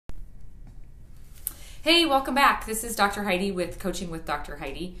Hey, welcome back. This is Dr. Heidi with Coaching with Dr.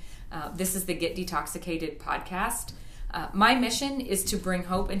 Heidi. This is the Get Detoxicated podcast. My mission is to bring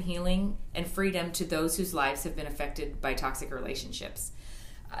hope and healing and freedom to those whose lives have been affected by toxic relationships.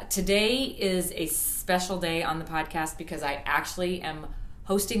 Today is a special day on the podcast because I actually am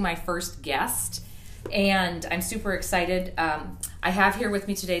hosting my first guest, and I'm super excited. I have here with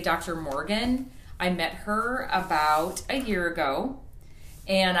me today Dr. Morgan. I met her about a year ago.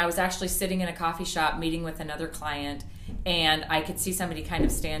 And I was actually sitting in a coffee shop meeting with another client, and I could see somebody kind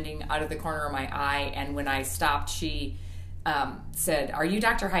of standing out of the corner of my eye. And when I stopped, she said, "Are you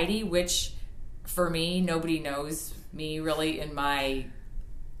Dr. Heidi?" Which, for me, nobody knows me really in my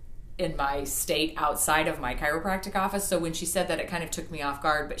state outside of my chiropractic office. So when she said that, it kind of took me off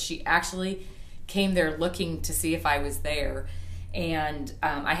guard. But she actually came there looking to see if I was there. And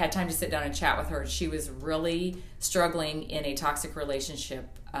I had time to sit down and chat with her. She was really struggling in a toxic relationship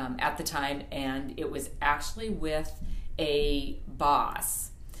at the time, and it was actually with a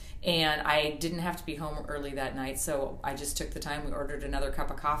boss. And I didn't have to be home early that night, so I just took the time. We ordered another cup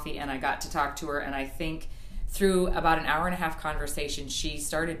of coffee, and I got to talk to her. And I think through about an hour and a half conversation, she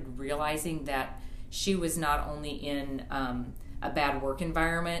started realizing that she was not only in a bad work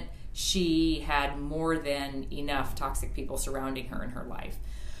environment, she had more than enough toxic people surrounding her in her life.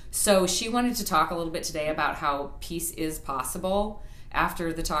 So she wanted to talk a little bit today about how peace is possible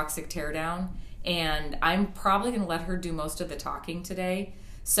after the toxic teardown. And I'm probably going to let her do most of the talking today.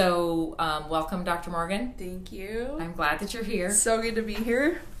 So welcome, Dr. Morgan. Thank you. I'm glad that you're here. So good to be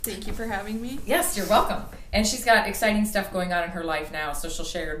here. Thank you for having me. Yes, you're welcome. And she's got exciting stuff going on in her life now, so she'll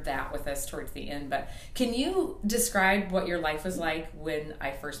share that with us towards the end. But can you describe what your life was like when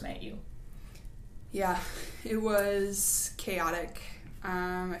I first met you? Yeah, it was chaotic.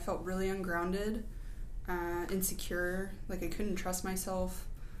 I felt really ungrounded, insecure, like I couldn't trust myself.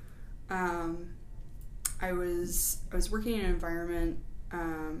 I was working in an environment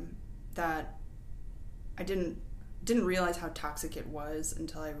that I didn't realize how toxic it was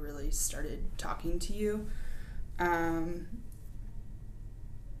until I really started talking to you. I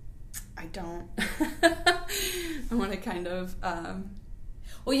don't. I want to kind of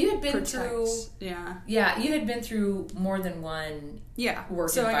well, you had been protect. through you had been through more than one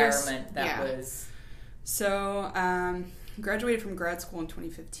work environment was. So graduated from grad school in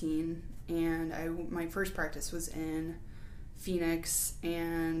 2015, and my first practice was in Phoenix,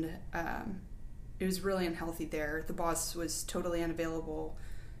 and it was really unhealthy there. The boss was totally unavailable,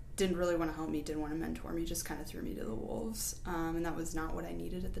 didn't really want to help me, didn't want to mentor me, just kind of threw me to the wolves. And that was not what I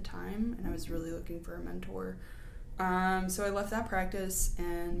needed at the time, and I was really looking for a mentor. So I left that practice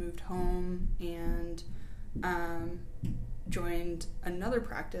and moved home and joined another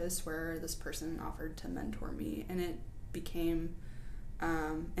practice where this person offered to mentor me, and it became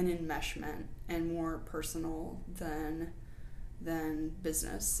an enmeshment and more personal than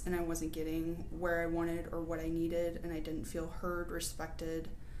business, and I wasn't getting where I wanted or what I needed, and I didn't feel heard, respected,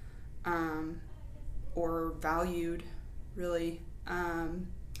 or valued, really.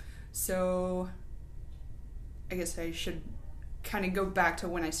 So I guess I should kind of go back to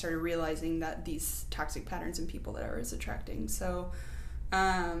when I started realizing that these toxic patterns in people that I was attracting. So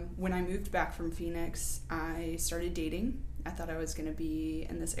when I moved back from Phoenix, I started dating. I thought I was going to be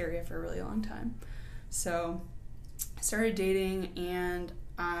in this area for a really long time. So I started dating, and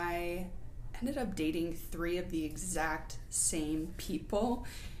I ended up dating 3 of the exact same people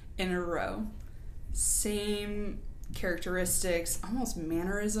in a row. Same characteristics, almost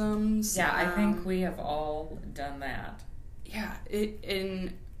mannerisms. Yeah, I think we have all done that. Yeah,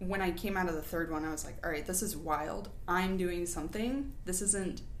 when I came out of the third one, I was like, all right, this is wild. I'm doing something. This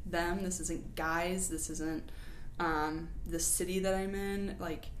isn't them. This isn't guys. This isn't the city that I'm in.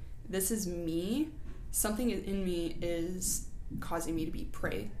 Like, this is me. Something in me is causing me to be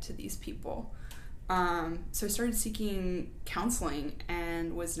prey to these people. So I started seeking counseling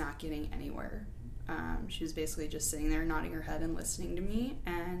and was not getting anywhere. She was basically just sitting there nodding her head and listening to me,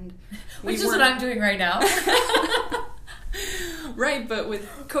 and which is what I'm doing right now. Right, but with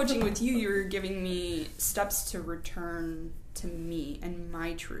coaching with you, were giving me steps to return to me and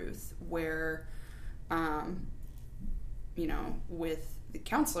my truth, where with the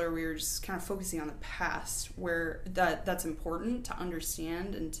counselor, we were just kind of focusing on the past, where that's important to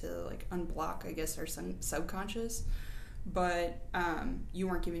understand and to like unblock, I guess, our subconscious. But she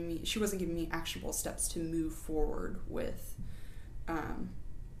wasn't giving me actionable steps to move forward with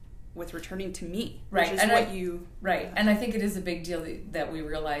returning to me, right? Which is right. And I think it is a big deal that we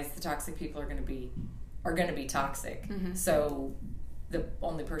realize the toxic people are going to be toxic. Mm-hmm. So the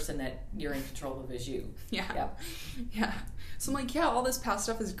only person that you're in control of is you. Yeah. Yep. Yeah. So I'm like, yeah, all this past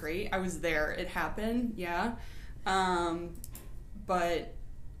stuff is great. I was there. It happened. Yeah. But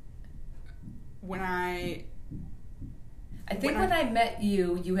when I think when I met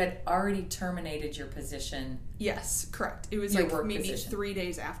you, you had already terminated your position. Yes, correct. It was Your like work maybe position. 3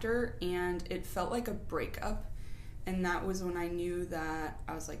 days after, and it felt like a breakup. And that was when I knew that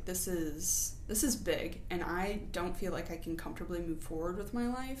I was like, this is big, and I don't feel like I can comfortably move forward with my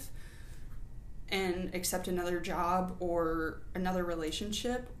life and accept another job or another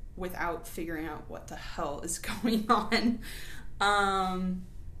relationship without figuring out what the hell is going on.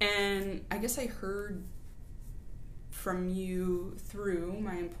 And I guess I heard from you through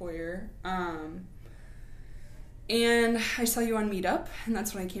my employer, and I saw you on Meetup, and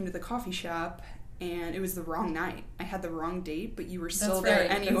that's when I came to the coffee shop, and it was the wrong night. I had the wrong date, but you were still there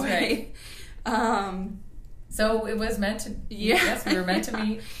anyway. So it was meant to. Yeah. Yes, we were meant to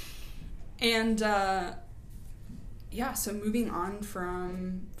meet. And so moving on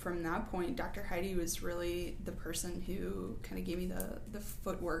from that point, Dr. Heidi was really the person who kind of gave me the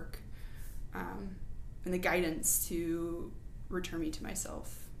footwork and the guidance to return me to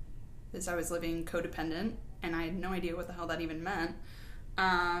myself, as I was living codependent, and I had no idea what the hell that even meant,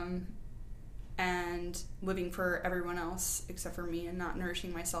 and living for everyone else except for me, and not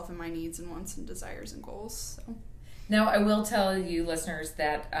nourishing myself and my needs and wants and desires and goals. So. Now, I will tell you, listeners,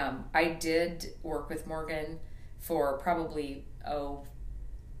 that I did work with Morgan for probably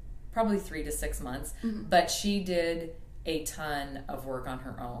 3 to 6 months, Mm-hmm. but she did a ton of work on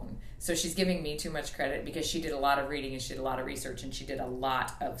her own. So she's giving me too much credit because she did a lot of reading and she did a lot of research and she did a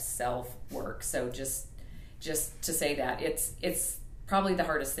lot of self-work. So just to say that, it's probably the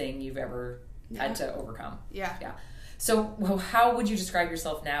hardest thing you've ever had to overcome. Yeah. So how would you describe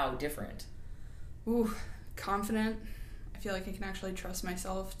yourself now different? Ooh, confident. I feel like I can actually trust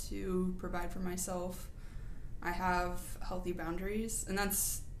myself to provide for myself. I have healthy boundaries, and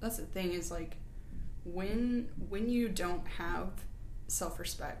that's the thing, is like when you don't have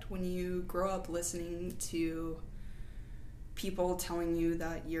self-respect, when you grow up listening to people telling you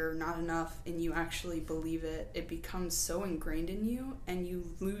that you're not enough and you actually believe it, it becomes so ingrained in you and you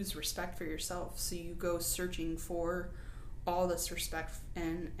lose respect for yourself. So you go searching for all this respect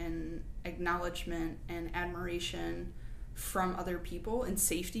and acknowledgement and admiration from other people, and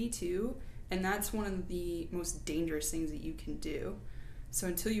safety too. And that's one of the most dangerous things that you can do. So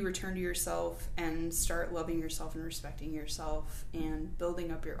until you return to yourself and start loving yourself and respecting yourself and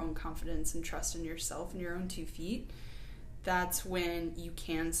building up your own confidence and trust in yourself and your own 2 feet, that's when you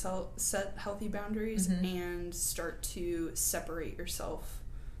can set healthy boundaries and start to separate yourself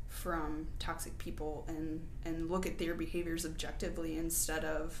from toxic people and look at their behaviors objectively instead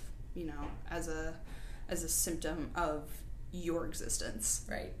of, as a symptom of your existence.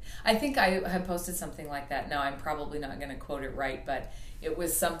 Right. I think I have posted something like that. Now, I'm probably not going to quote it right, but it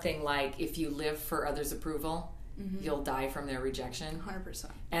was something like, if you live for others' approval, you'll die from their rejection. 100%.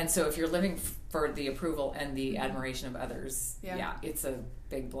 And so if you're living for the approval and the admiration of others, it's a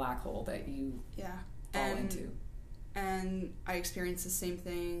big black hole that you fall into. And I experienced the same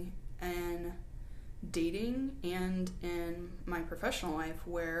thing in dating and in my professional life,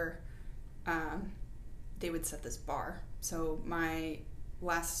 where they would set this bar. So my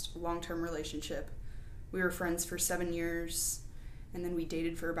last long-term relationship, we were friends for 7 years, and then we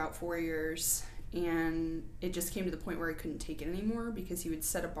dated for about 4 years, and it just came to the point where I couldn't take it anymore, because he would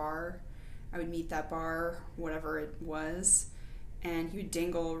set a bar, I would meet that bar, whatever it was, and he would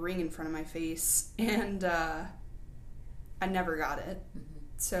dangle a ring in front of my face, and I never got it.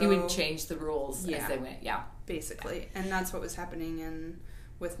 So he would change the rules as they went. Basically. And that's what was happening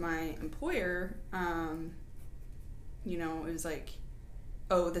with my employer. It was like,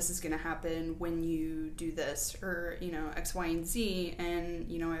 oh, this is going to happen when you do this, or, X, Y, and Z.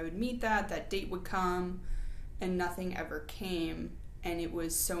 And, I would meet that date would come, and nothing ever came. And it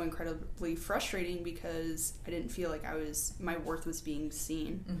was so incredibly frustrating because I didn't feel like my worth was being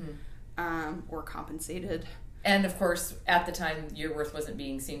seen or compensated. And of course, at the time, your worth wasn't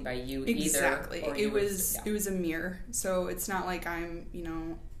being seen by you either. Exactly. It was a mirror. So it's not like I'm,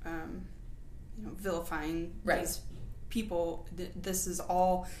 vilifying these people. This is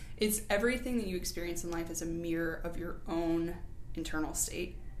all. It's everything that you experience in life is a mirror of your own internal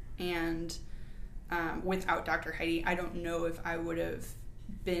state. And without Dr. Heidi, I don't know if I would have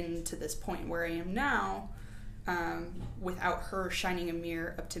been to this point where I am now. Without her shining a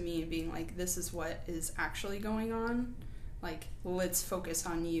mirror up to me and being like, this is what is actually going on. Like, let's focus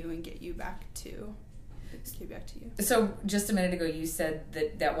on you and get back to you. So just a minute ago, you said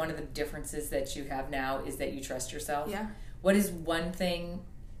that one of the differences that you have now is that you trust yourself. Yeah. What is one thing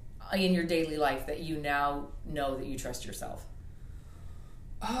in your daily life that you now know that you trust yourself?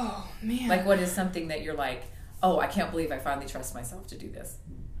 Oh, man. Like, what is something that you're like, oh, I can't believe I finally trust myself to do this?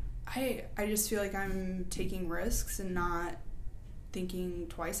 I just feel like I'm taking risks and not thinking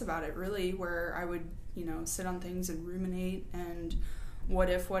twice about it, really, where I would, sit on things and ruminate and what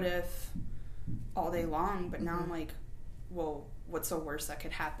if all day long. But now I'm like, well, what's the worst that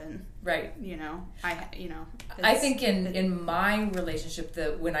could happen? Right. I think in my relationship,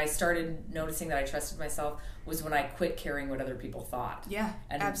 when I started noticing that I trusted myself was when I quit caring what other people thought. Yeah,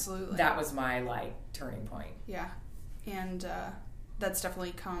 and absolutely. That was my turning point. Yeah, and that's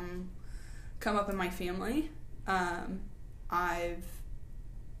definitely come up in my family. I've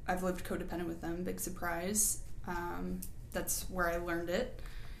lived codependent with them. Big surprise. That's where I learned it,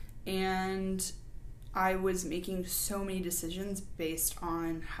 and I was making so many decisions based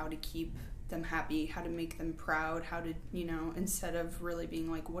on how to keep them happy, how to make them proud, how to, instead of really being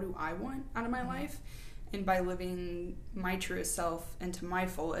like, what do I want out of my life? And by living my truest self and to my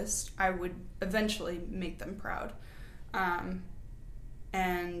fullest, I would eventually make them proud.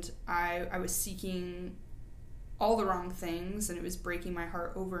 And I was seeking all the wrong things, and it was breaking my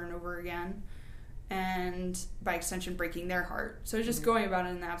heart over and over again. And by extension, breaking their heart. So just going about it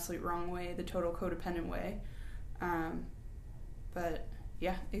in the absolute wrong way, the total codependent way. But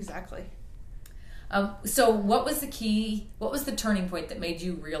yeah, exactly. So what was the turning point that made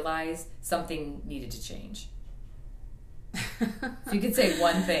you realize something needed to change? If you could say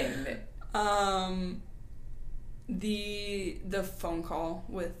one thing that... The phone call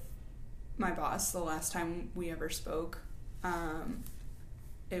with my boss the last time we ever spoke,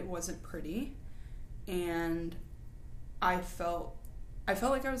 it wasn't pretty. And I felt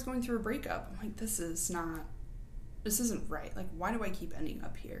like I was going through a breakup. I'm like, this isn't right. Like, why do I keep ending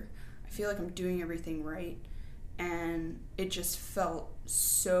up here? I feel like I'm doing everything right. And it just felt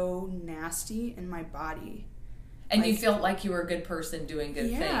so nasty in my body. And you felt like you were a good person doing good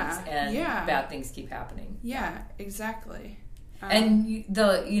things, and bad things keep happening. Yeah, exactly. And you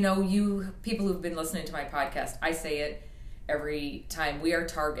people who've been listening to my podcast, I say it every time. We are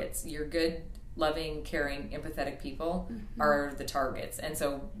targets. You're good, loving, caring, empathetic people are the targets. And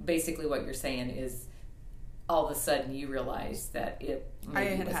so basically what you're saying is all of a sudden you realize that I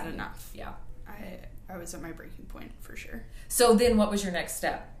had enough. Yeah. I was at my breaking point for sure. So then what was your next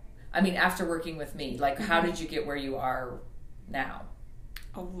step? I mean, after working with me, how did you get where you are now?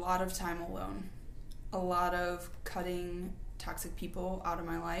 A lot of time alone. A lot of cutting toxic people out of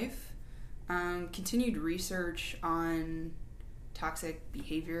my life. Continued research on toxic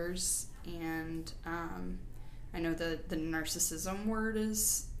behaviors, and I know the narcissism word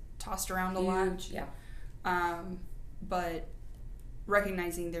is tossed around a lot. Yeah. But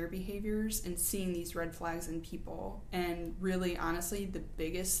recognizing their behaviors and seeing these red flags in people, and really honestly the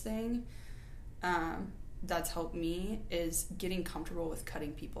biggest thing that's helped me is getting comfortable with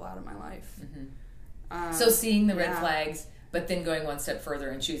cutting people out of my life. So seeing the red flags, but then going one step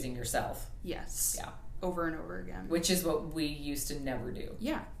further and choosing yourself. Yes. Yeah. Over and over again. Which is what we used to never do.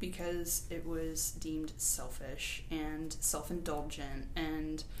 Yeah, because it was deemed selfish and self-indulgent,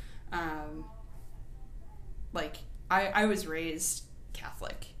 and I was raised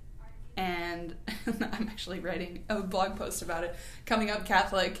Catholic, and I'm actually writing a blog post about it, coming up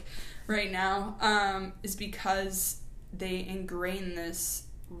Catholic right now, is because they ingrain this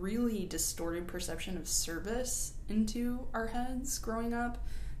really distorted perception of service into our heads growing up,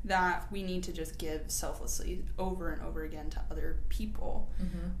 that we need to just give selflessly over and over again to other people,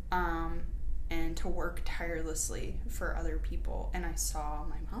 and to work tirelessly for other people. And I saw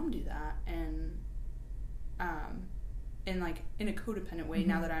my mom do that, and in a codependent way.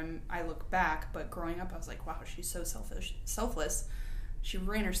 Now that I look back, but growing up I was like, wow, she's so selfless. She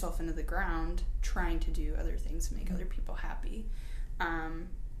ran herself into the ground trying to do other things to make other people happy. And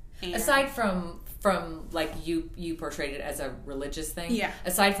aside from like you portrayed it as a religious thing. Yeah.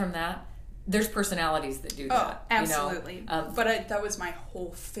 Aside from that, there's personalities that do that. Oh, absolutely. But that was my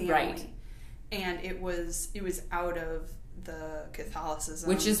whole family. Right. And it was out of the Catholicism.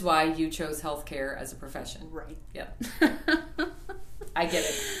 Which is why you chose healthcare as a profession. Right. Yep. I get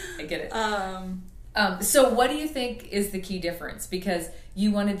it. So what do you think is the key difference? Because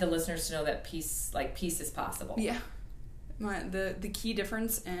you wanted the listeners to know that peace is possible. Yeah. The key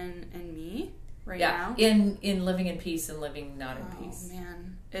difference in me right now. In living in peace and living not in peace. Oh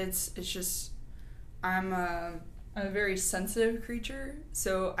man. It's just, I'm a very sensitive creature,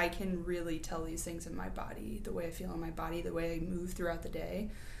 so I can really tell these things in my body, the way I feel in my body, the way I move throughout the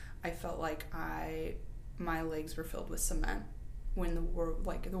day. I felt like my legs were filled with cement when the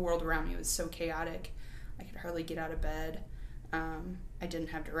world around me was so chaotic. I could hardly get out of bed. I didn't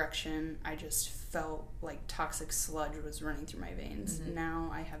have direction. I just felt like toxic sludge was running through my veins. Mm-hmm. Now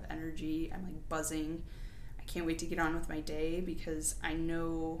I have energy. I'm like buzzing. I can't wait to get on with my day because I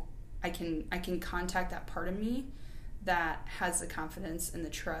know I can contact that part of me that has the confidence and the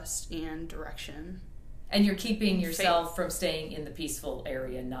trust and direction. And you're keeping yourself from staying in the peaceful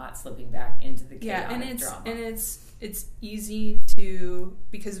area, not slipping back into the chaotic drama. And it's easy to,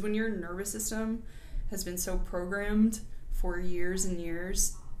 because when your nervous system has been so programmed for years and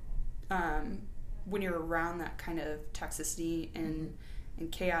years, when you're around that kind of toxicity and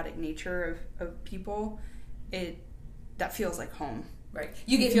chaotic nature of people, that feels like home. Right.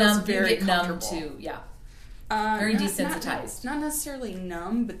 You get numb. You get numb to very desensitized. Not necessarily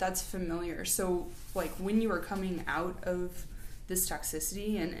numb, but that's familiar. So, like, when you are coming out of this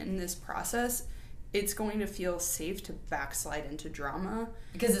toxicity and in this process, it's going to feel safe to backslide into drama.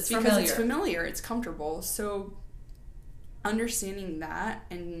 Because it's familiar. It's comfortable. So, understanding that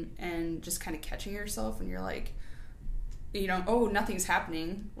and just kind of catching yourself when you're like, oh, nothing's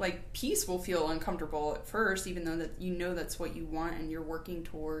happening. Like, peace will feel uncomfortable at first, even though that that's what you want and you're working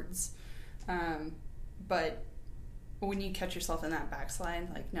towards. But when you catch yourself in that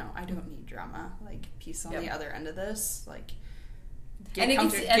backslide, like, no, I don't need drama. Like, peace on the other end of this. Like,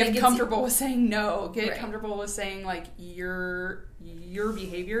 get comfortable with saying no. Get comfortable with saying, like, your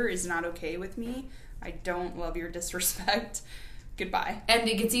behavior is not okay with me. I don't love your disrespect. Goodbye. And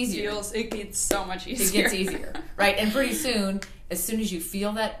it gets easier. It gets so much easier. It gets easier, right? And pretty soon, as soon as you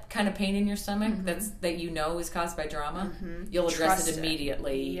feel that kind of pain in your stomach that you know is caused by drama, you'll address it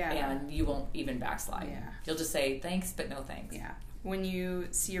immediately, and you won't even backslide. Yeah. You'll just say thanks, but no thanks. Yeah. When you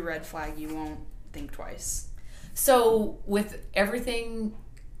see a red flag, you won't think twice. So with everything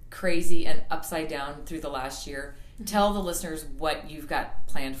crazy and upside down through the last year, tell the listeners what you've got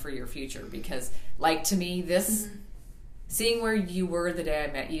planned for your future, because, like, to me, this. Seeing where you were the day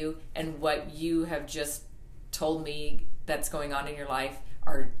I met you and what you have just told me that's going on in your life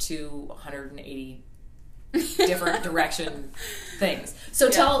are 280 different direction things. So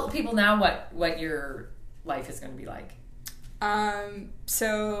tell people now what your life is going to be like.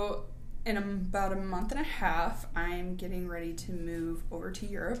 So in about a month and a half, I'm getting ready to move over to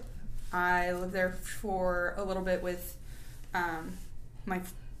Europe. I lived there for a little bit with my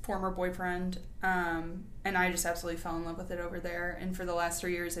former boyfriend, and I just absolutely fell in love with it over there. And for the last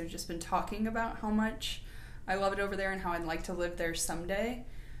 3 years, I've just been talking about how much I love it over there and how I'd like to live there someday.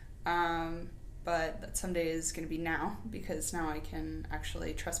 But that someday is going to be now, because now I can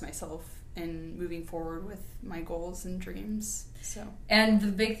actually trust myself in moving forward with my goals and dreams. So. And the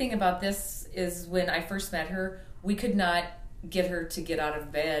big thing about this is when I first met her, we could not get her to get out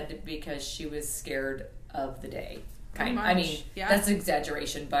of bed because she was scared of the day. I mean, that's an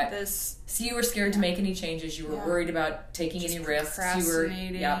exaggeration, but so you were scared to make any changes. You were worried about taking any risks. You were,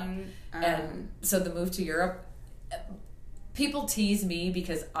 and so the move to Europe, people tease me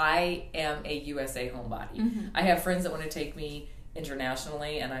because I am a USA homebody. I have friends that want to take me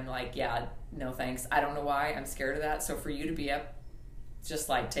internationally, and I'm like, no thanks. I don't know why. I'm scared of that. So for you to be up, just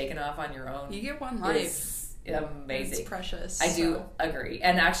like taking off on your own, you get one life. Amazing. It's precious. I do agree.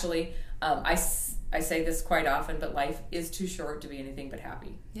 And actually, I say this quite often, but life is too short to be anything but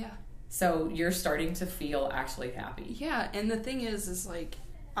happy. Yeah. So you're starting to feel actually happy. Yeah, and the thing is like,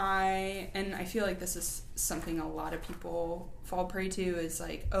 I feel like this is something a lot of people fall prey to, is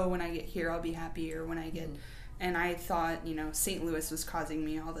like, oh, when I get here, I'll be happy, or when I get... And I thought, St. Louis was causing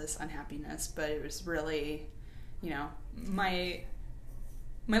me all this unhappiness, but it was really, my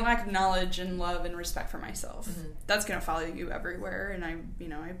lack of knowledge and love and respect for myself. That's going to follow you everywhere, and I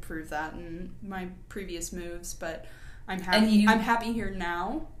proved that in my previous moves, but I'm happy. I'm happy here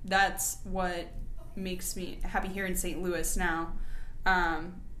now. That's what makes me happy here in St. Louis now.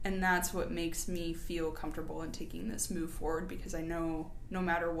 And that's what makes me feel comfortable in taking this move forward, because I know no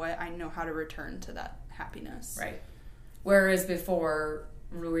matter what, I know how to return to that happiness. Right. Whereas before,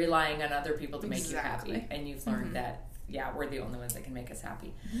 relying on other people to make you happy, and you've learned that we're the only ones that can make us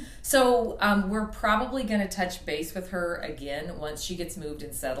happy. So we're probably going to touch base with her again once she gets moved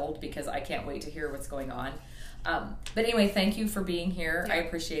and settled, because I can't wait to hear what's going on. But anyway, thank you for being here. I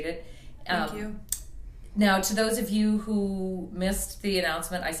appreciate it. Thank you. Now, to those of you who missed the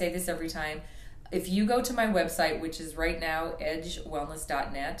announcement, I say this every time. If you go to my website, which is right now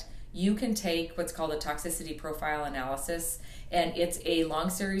edgewellness.net, you can take what's called a toxicity profile analysis, and it's a long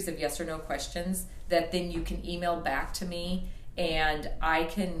series of yes or no questions that then you can email back to me, and I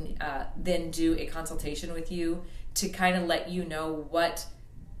can then do a consultation with you to kind of let you know what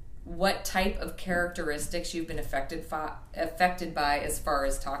type of characteristics you've been affected by as far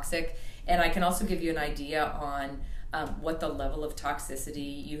as toxic. And I can also give you an idea on what the level of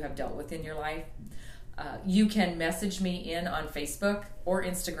toxicity you have dealt with in your life. You can message me in on Facebook or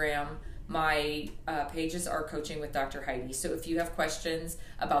Instagram. My pages are Coaching with Dr. Heidi. So if you have questions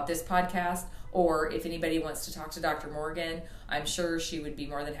about this podcast, or if anybody wants to talk to Dr. Morgan, I'm sure she would be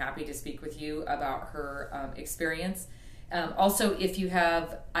more than happy to speak with you about her experience. Also, if you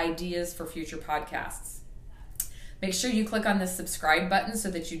have ideas for future podcasts, make sure you click on the subscribe button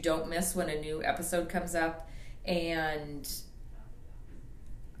so that you don't miss when a new episode comes up. And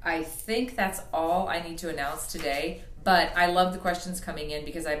I think that's all I need to announce today. But I love the questions coming in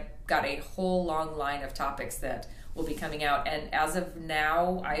because I've got a whole long line of topics that will be coming out. And as of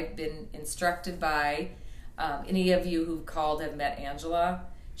now, I've been instructed by any of you who've called have met Angela.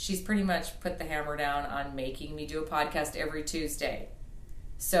 She's pretty much put the hammer down on making me do a podcast every Tuesday.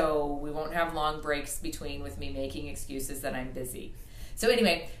 So we won't have long breaks between with me making excuses that I'm busy. So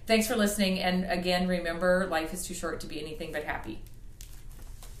anyway, thanks for listening. And again, remember, life is too short to be anything but happy.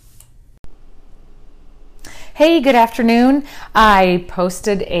 Hey, good afternoon. I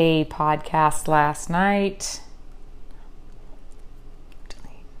posted a podcast last night.